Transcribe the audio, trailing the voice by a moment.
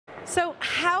So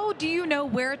how do you know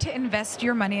where to invest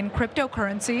your money in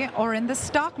cryptocurrency or in the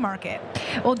stock market?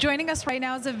 Well, joining us right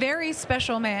now is a very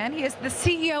special man. He is the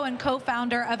CEO and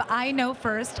co-founder of I Know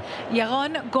First,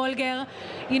 Yaron Golgher.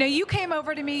 You know, you came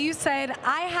over to me, you said,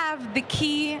 I have the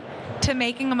key to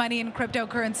making money in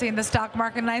cryptocurrency in the stock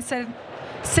market. And I said,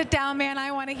 sit down, man,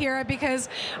 I want to hear it, because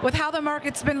with how the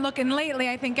market's been looking lately,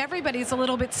 I think everybody's a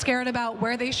little bit scared about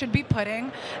where they should be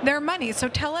putting their money. So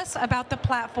tell us about the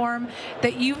platform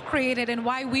that you've created and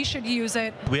why we should use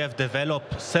it. We have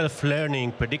developed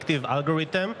self-learning predictive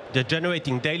algorithm that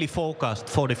generating daily forecast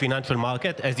for the financial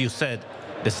market, as you said,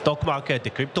 the stock market, the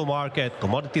crypto market,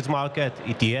 commodities market,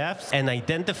 ETFs, and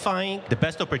identifying the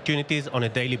best opportunities on a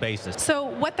daily basis. So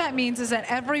what that means is that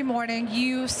every morning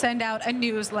you send out a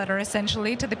newsletter,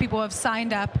 essentially, to the people who have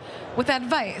signed up with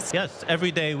advice. Yes,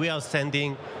 every day we are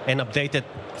sending an updated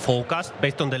forecast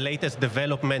based on the latest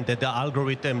development that the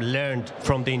algorithm learned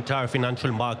from the entire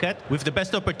financial market, with the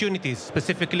best opportunities,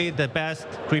 specifically the best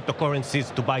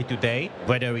cryptocurrencies to buy today,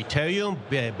 whether Ethereum,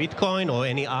 Bitcoin, or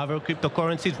any other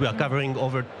cryptocurrencies. We are covering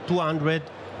over 200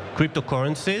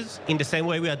 cryptocurrencies. In the same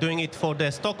way we are doing it for the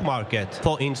stock market.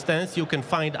 For instance, you can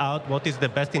find out what is the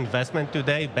best investment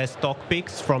today, best stock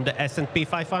picks from the S&P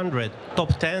 500,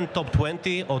 top 10, top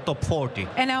 20, or top 40.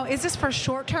 And now, is this for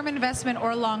short-term investment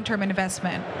or long-term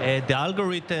investment? The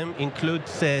algorithm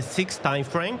includes 6 time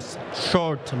frames,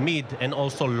 short, mid, and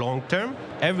also long-term.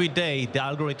 Every day, the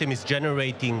algorithm is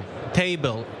generating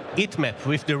table, heat map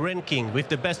with the ranking, with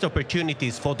the best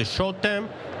opportunities for the short term,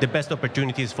 the best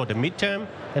opportunities for the midterm,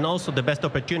 and also the best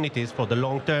opportunities for the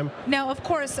long term. Now, of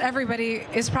course, everybody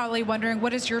is probably wondering,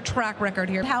 what is your track record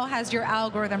here? How has your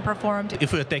algorithm performed?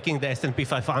 If we're taking the S&P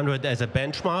 500 as a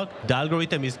benchmark, the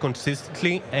algorithm is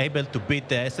consistently able to beat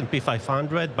the S&P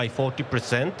 500 by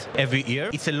 40% every year.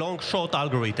 It's a long-short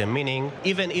algorithm, meaning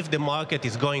even if the market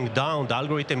is going down, the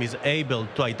algorithm is able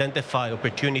to identify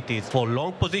opportunities for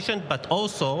long position, but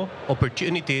also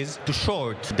opportunities to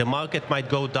short. The market might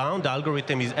go down. The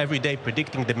algorithm is every day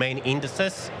predicting the main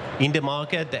indices in the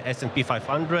market, the S&P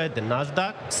 500, the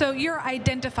NASDAQ. So you're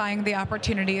identifying the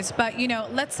opportunities, but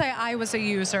let's say I was a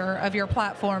user of your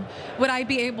platform. Would I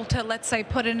be able to, let's say,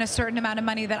 put in a certain amount of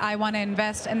money that I want to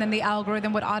invest, and then the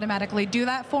algorithm would automatically do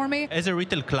that for me? As a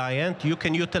retail client, you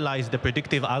can utilize the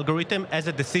predictive algorithm as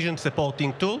a decision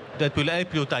supporting tool that will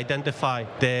help you to identify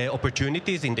the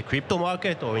opportunities in the crypto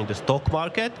market or in the stock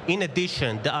market. In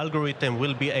addition, the algorithm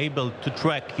will be able to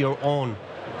track your own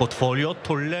portfolio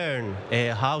to learn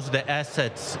how the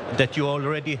assets that you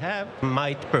already have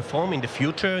might perform in the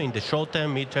future, in the short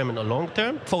term, mid-term, and the long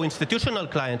term. For institutional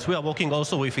clients, we are working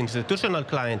also with institutional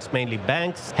clients, mainly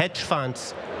banks, hedge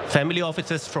funds, family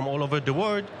offices from all over the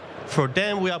world. For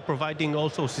them, we are providing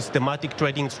also systematic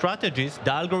trading strategies.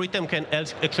 The algorithm can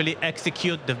actually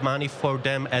execute the money for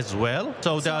them as well.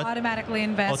 So automatically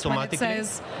invest when it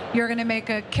says you're going to make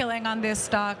a killing on this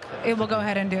stock, it will go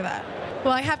ahead and do that.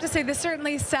 Well, I have to say, this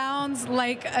certainly sounds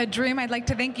like a dream. I'd like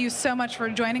to thank you so much for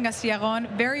joining us, Yaron.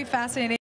 Very fascinating.